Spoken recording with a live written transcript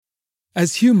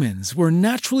As humans, we're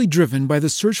naturally driven by the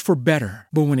search for better.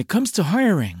 But when it comes to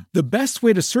hiring, the best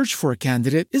way to search for a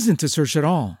candidate isn't to search at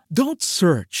all. Don't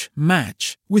search,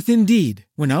 match with Indeed.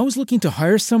 When I was looking to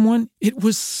hire someone, it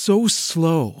was so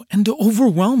slow and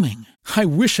overwhelming. I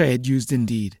wish I had used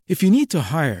Indeed. If you need to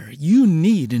hire, you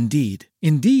need Indeed.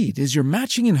 Indeed is your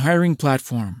matching and hiring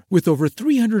platform with over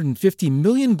 350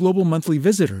 million global monthly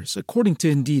visitors, according to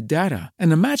Indeed data,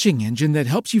 and a matching engine that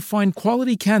helps you find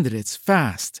quality candidates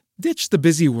fast. Ditch the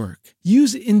busy work.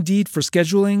 Use Indeed for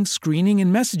scheduling, screening,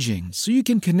 and messaging so you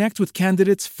can connect with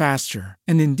candidates faster.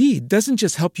 And Indeed doesn't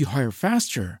just help you hire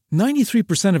faster.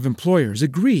 93% of employers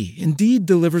agree Indeed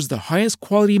delivers the highest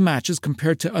quality matches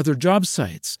compared to other job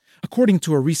sites, according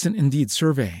to a recent Indeed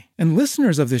survey. And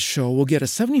listeners of this show will get a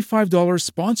 $75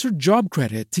 sponsored job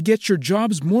credit to get your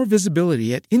jobs more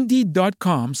visibility at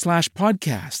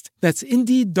Indeed.com/podcast. That's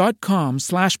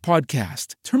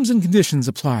Indeed.com/podcast. Terms and conditions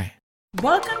apply.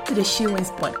 Welcome to the She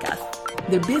Wins Podcast,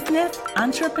 the business,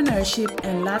 entrepreneurship,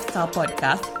 and lifestyle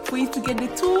podcast for you to get the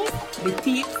tools, the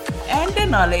tips, and the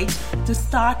knowledge to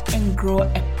start and grow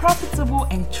a profitable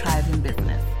and thriving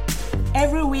business.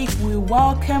 Every week, we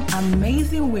welcome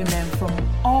amazing women from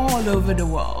all over the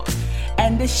world,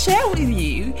 and they share with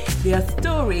you their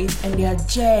stories and their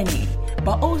journey,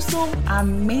 but also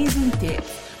amazing tips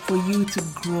for you to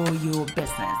grow your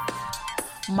business.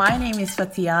 My name is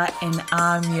Fatia and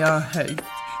I'm your host.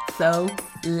 So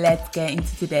let's get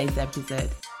into today's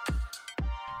episode.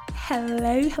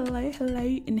 Hello,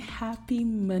 and happy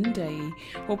Monday.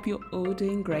 Hope you're all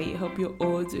doing great. Hope you're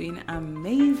all doing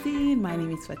amazing. My name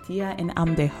is Fatia and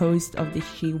I'm the host of the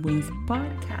She Wins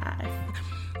podcast.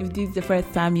 If this is the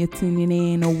first time you're tuning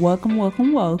in, welcome.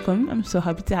 I'm so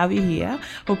happy to have you here.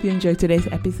 Hope you enjoyed today's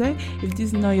episode. If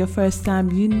this is not your first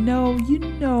time, you know,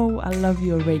 I love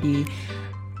you already.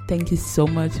 Thank you so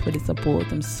much for the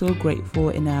support. I'm so grateful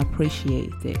and I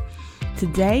appreciate it.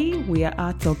 Today, we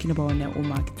are talking about network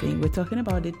marketing. We're talking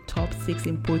about the top 6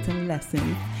 important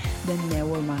lessons that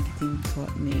network marketing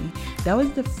taught me. That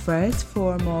was the first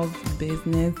form of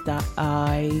business that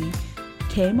I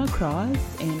came across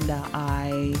and that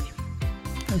I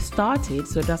started.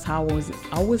 So that's how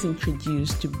I was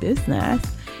introduced to business.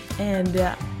 And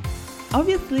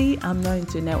obviously, I'm not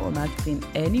into network marketing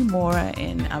anymore,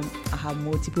 and I have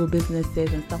multiple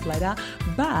businesses and stuff like that.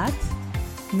 But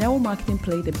network marketing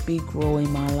played a big role in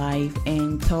my life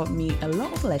and taught me a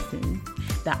lot of lessons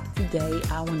that today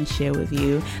I want to share with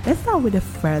you. Let's start with the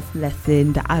first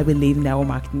lesson that I believe network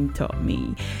marketing taught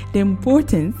me: the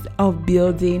importance of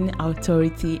building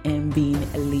authority and being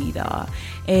a leader.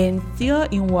 And still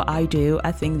in what I do,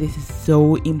 I think this is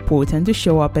so important to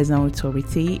show up as an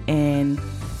authority and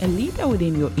a leader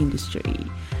within your industry.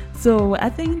 So I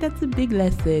think that's a big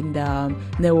lesson that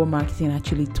network marketing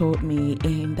actually taught me,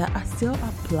 and that I still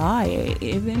apply.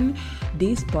 Even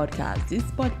this podcast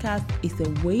is a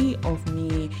way of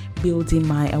me building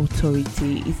my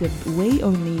authority. It's a way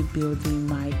of me building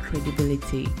my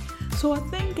credibility. So I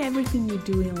think everything you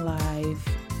do in life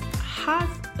has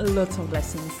a lot of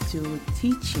lessons to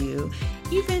teach you,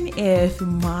 even if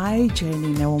my journey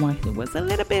in network marketing was a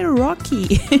little bit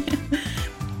rocky.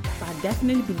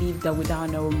 Definitely believe that without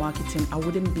network marketing, I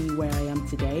wouldn't be where I am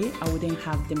today. I wouldn't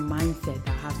have the mindset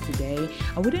I have today.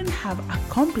 I wouldn't have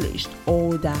accomplished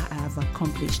all that I have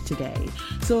accomplished today.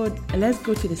 So let's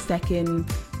go to the second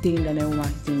thing that network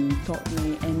marketing taught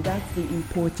me, and that's the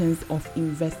importance of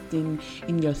investing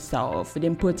in yourself, the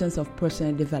importance of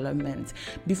personal development.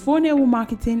 Before network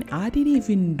marketing, I didn't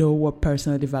even know what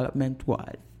personal development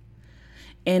was.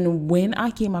 And when I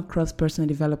came across personal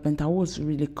development, I was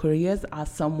really curious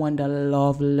as someone that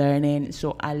loved learning.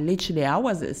 So I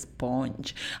was a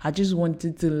sponge. I just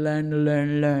wanted to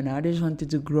learn. I just wanted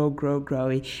to grow.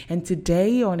 And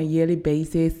today, on a yearly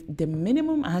basis, the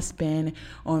minimum I spend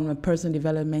on my personal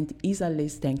development is at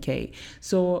least 10K.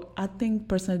 So I think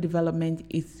personal development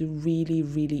is really,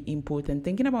 really important.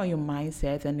 Thinking about your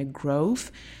mindset and the growth,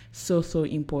 so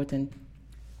important.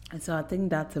 And so I think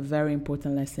that's a very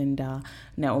important lesson that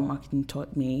network marketing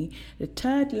taught me. The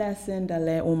third lesson that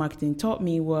network marketing taught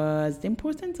me was the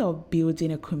importance of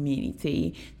building a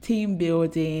community, team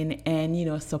building, and,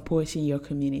 supporting your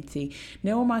community.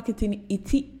 Network marketing,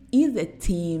 it is a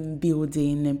team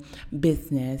building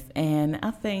business. And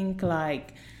I think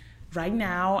right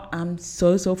now, I'm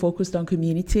so focused on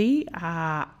community.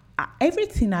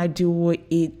 Everything I do,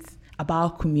 it's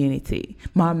about community.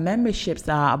 My memberships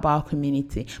are about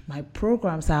community. My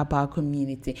programs are about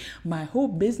community. My whole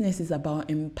business is about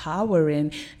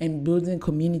empowering and building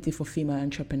community for female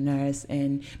entrepreneurs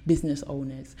and business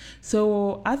owners.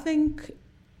 So I think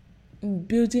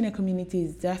building a community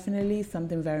is definitely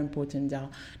something very important that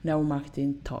network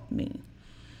marketing taught me.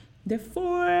 The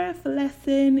fourth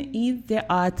lesson is the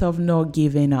art of not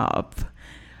giving up.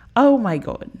 Oh my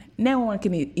God, network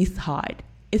marketing is hard.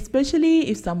 Especially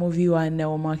if some of you are in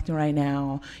network marketing right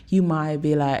now, you might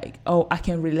be like, oh, I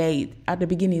can relate. At the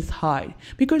beginning, it's hard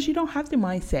because you don't have the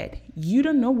mindset. You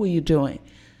don't know what you're doing.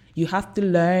 You have to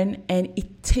learn, and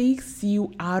it takes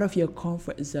you out of your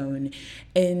comfort zone.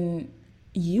 And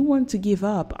you want to give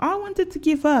up. I wanted to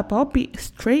give up. I'll be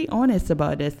straight honest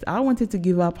about this. I wanted to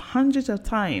give up hundreds of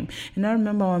times. And I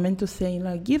remember my mentor saying,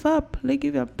 like, give up.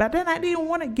 But then I didn't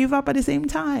want to give up at the same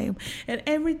time. And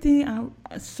everything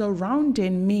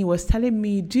surrounding me was telling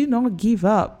me, do not give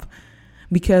up.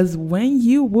 Because when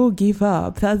you will give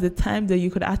up, that's the time that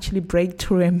you could actually break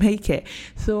through and make it.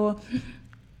 So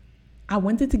I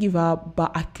wanted to give up,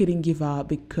 but I couldn't give up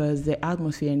because the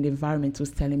atmosphere and the environment was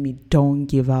telling me, don't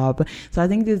give up. So I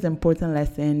think this is an important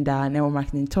lesson that network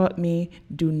marketing taught me.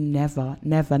 Do never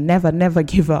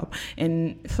give up.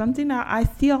 And something that I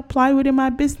still apply within my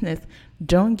business,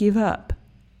 don't give up.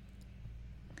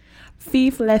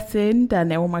 Fifth lesson that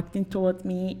network marketing taught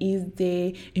me is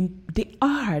the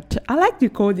art. I like to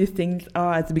call these things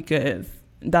art because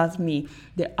that's me.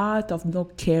 The art of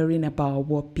not caring about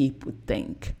what people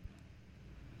think.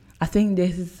 I think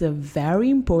this is a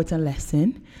very important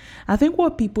lesson. I think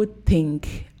what people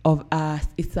think of us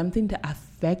is something that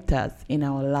affects us in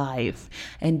our life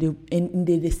and in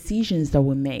the decisions that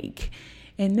we make.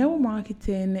 And network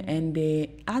marketing and the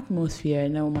atmosphere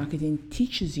in network marketing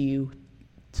teaches you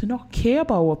to not care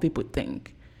about what people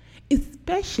think,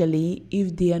 especially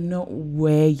if they are not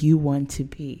where you want to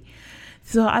be.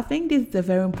 So I think this is a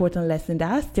very important lesson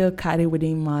that I still carry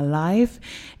within my life.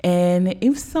 And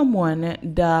if someone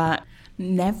that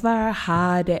never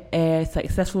had a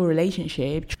successful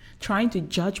relationship trying to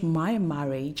judge my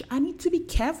marriage, I need to be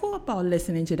careful about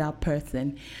listening to that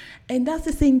person. And that's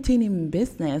the same thing in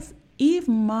business. If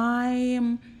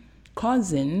my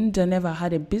cousin that never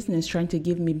had a business trying to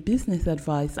give me business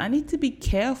advice, I need to be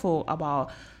careful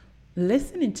about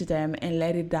listening to them and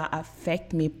letting that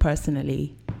affect me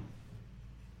personally.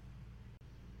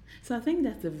 So I think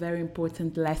that's a very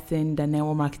important lesson that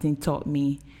network marketing taught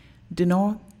me. Do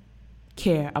not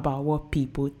care about what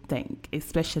people think,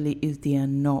 especially if they are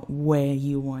not where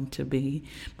you want to be.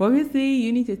 But obviously,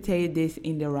 you need to take this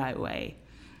in the right way.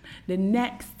 The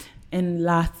next and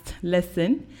last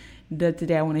lesson that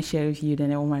today I want to share with you that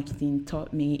network marketing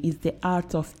taught me is the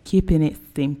art of keeping it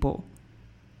simple.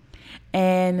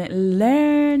 And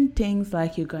learn things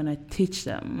like you're going to teach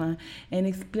them and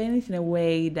explain it in a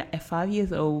way that a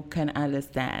 5-year-old can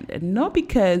understand. Not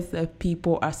because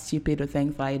people are stupid or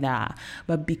things like that,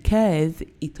 but because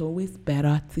it's always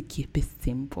better to keep it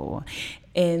simple.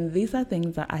 And these are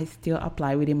things that I still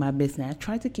apply within my business. I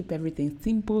try to keep everything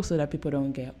simple so that people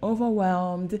don't get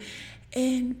overwhelmed.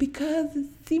 And because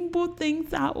simple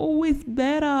things are always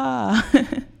better.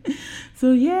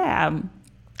 So yeah,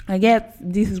 I guess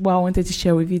this is what I wanted to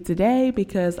share with you today,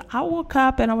 because I woke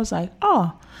up and I was like,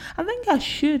 oh, I think I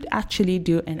should actually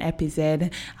do an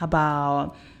episode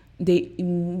about the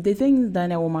things that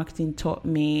network marketing taught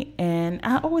me. And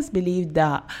I always believed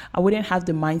that I wouldn't have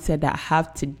the mindset that I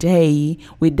have today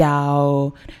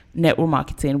without network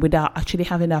marketing, without actually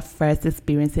having that first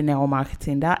experience in network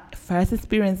marketing, that first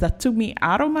experience that took me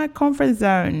out of my comfort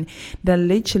zone, that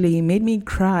literally made me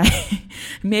cry,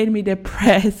 made me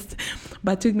depressed,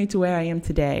 but took me to where I am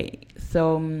today.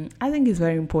 So I think it's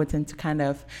very important to kind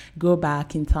of go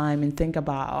back in time and think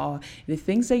about the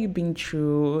things that you've been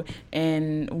through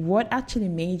and what actually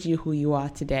made you who you are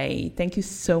today. Thank you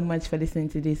so much for listening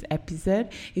to this episode.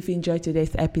 If you enjoyed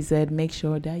today's episode, make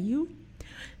sure that you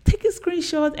take a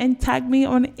screenshot and tag me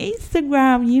on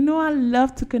Instagram. You know I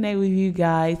love to connect with you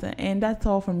guys. And that's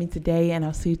all from me today, and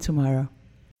I'll see you tomorrow.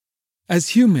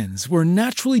 As humans, we're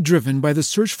naturally driven by the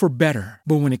search for better.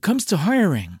 But when it comes to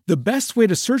hiring, the best way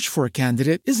to search for a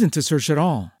candidate isn't to search at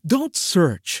all. Don't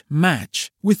search,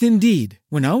 match with Indeed.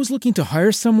 When I was looking to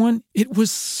hire someone, it was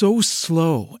so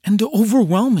slow and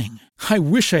overwhelming. I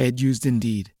wish I had used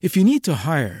Indeed. If you need to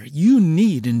hire, you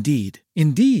need Indeed.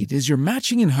 Indeed is your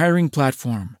matching and hiring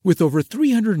platform with over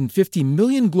 350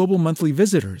 million global monthly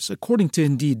visitors, according to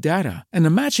Indeed data, and a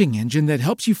matching engine that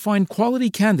helps you find quality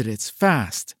candidates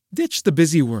fast. Ditch the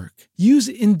busy work. Use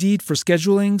Indeed for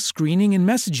scheduling, screening, and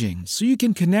messaging so you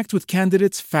can connect with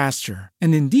candidates faster.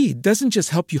 And Indeed doesn't just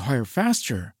help you hire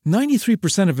faster.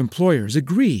 93% of employers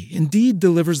agree Indeed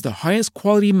delivers the highest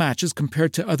quality matches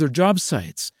compared to other job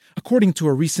sites. according to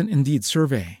a recent Indeed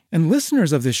survey. And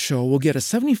listeners of this show will get a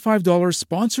 $75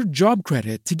 sponsored job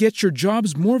credit to get your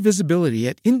jobs more visibility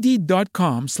at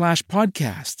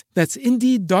Indeed.com/podcast. That's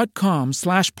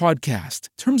Indeed.com/podcast.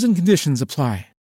 Terms and conditions apply.